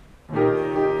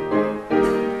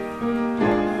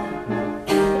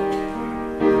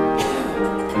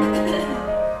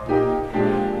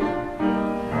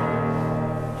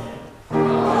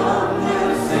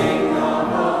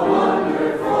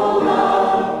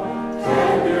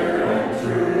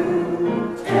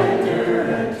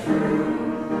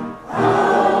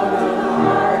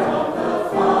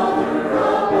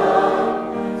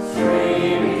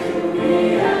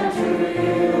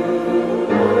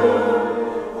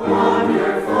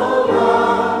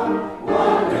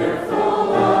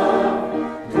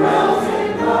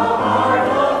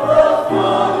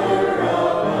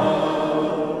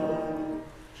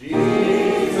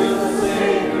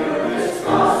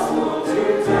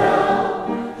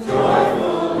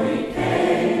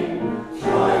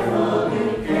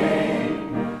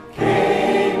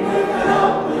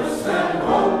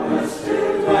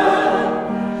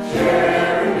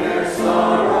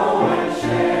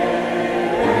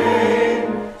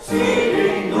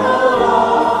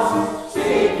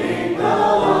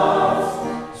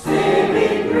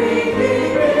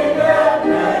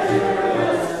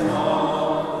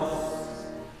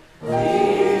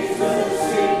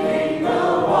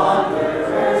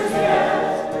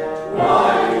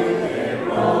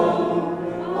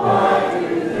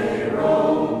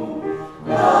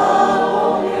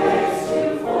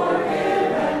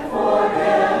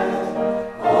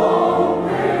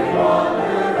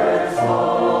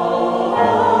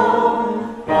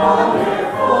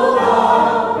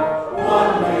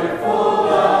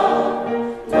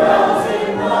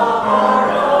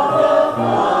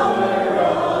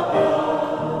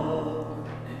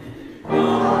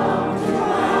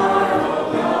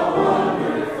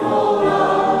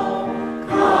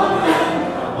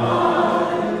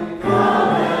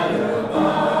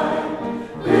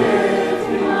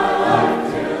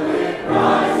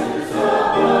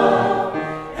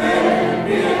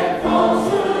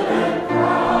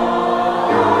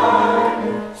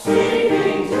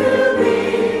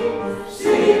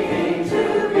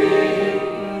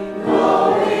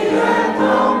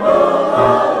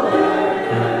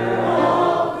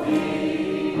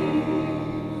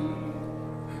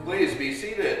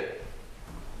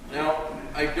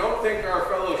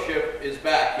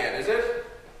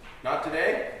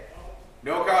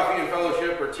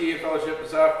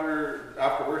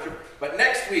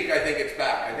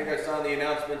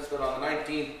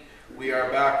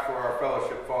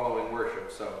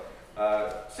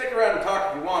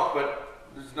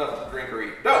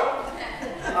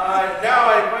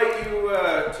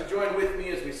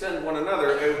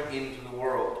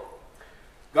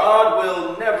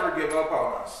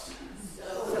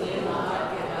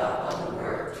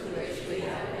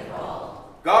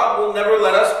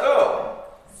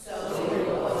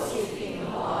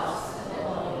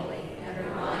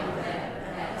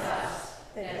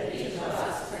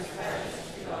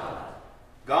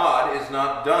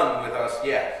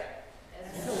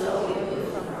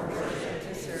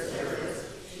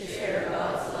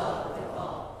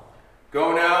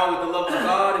 Go now with the love of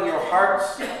God in your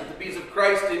hearts, with the peace of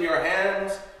Christ in your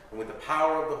hands, and with the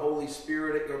power of the Holy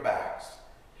Spirit at your backs,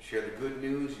 to share the good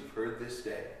news you've heard this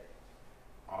day.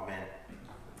 Amen.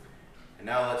 And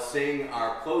now let's sing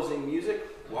our closing music,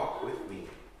 Walk With Me.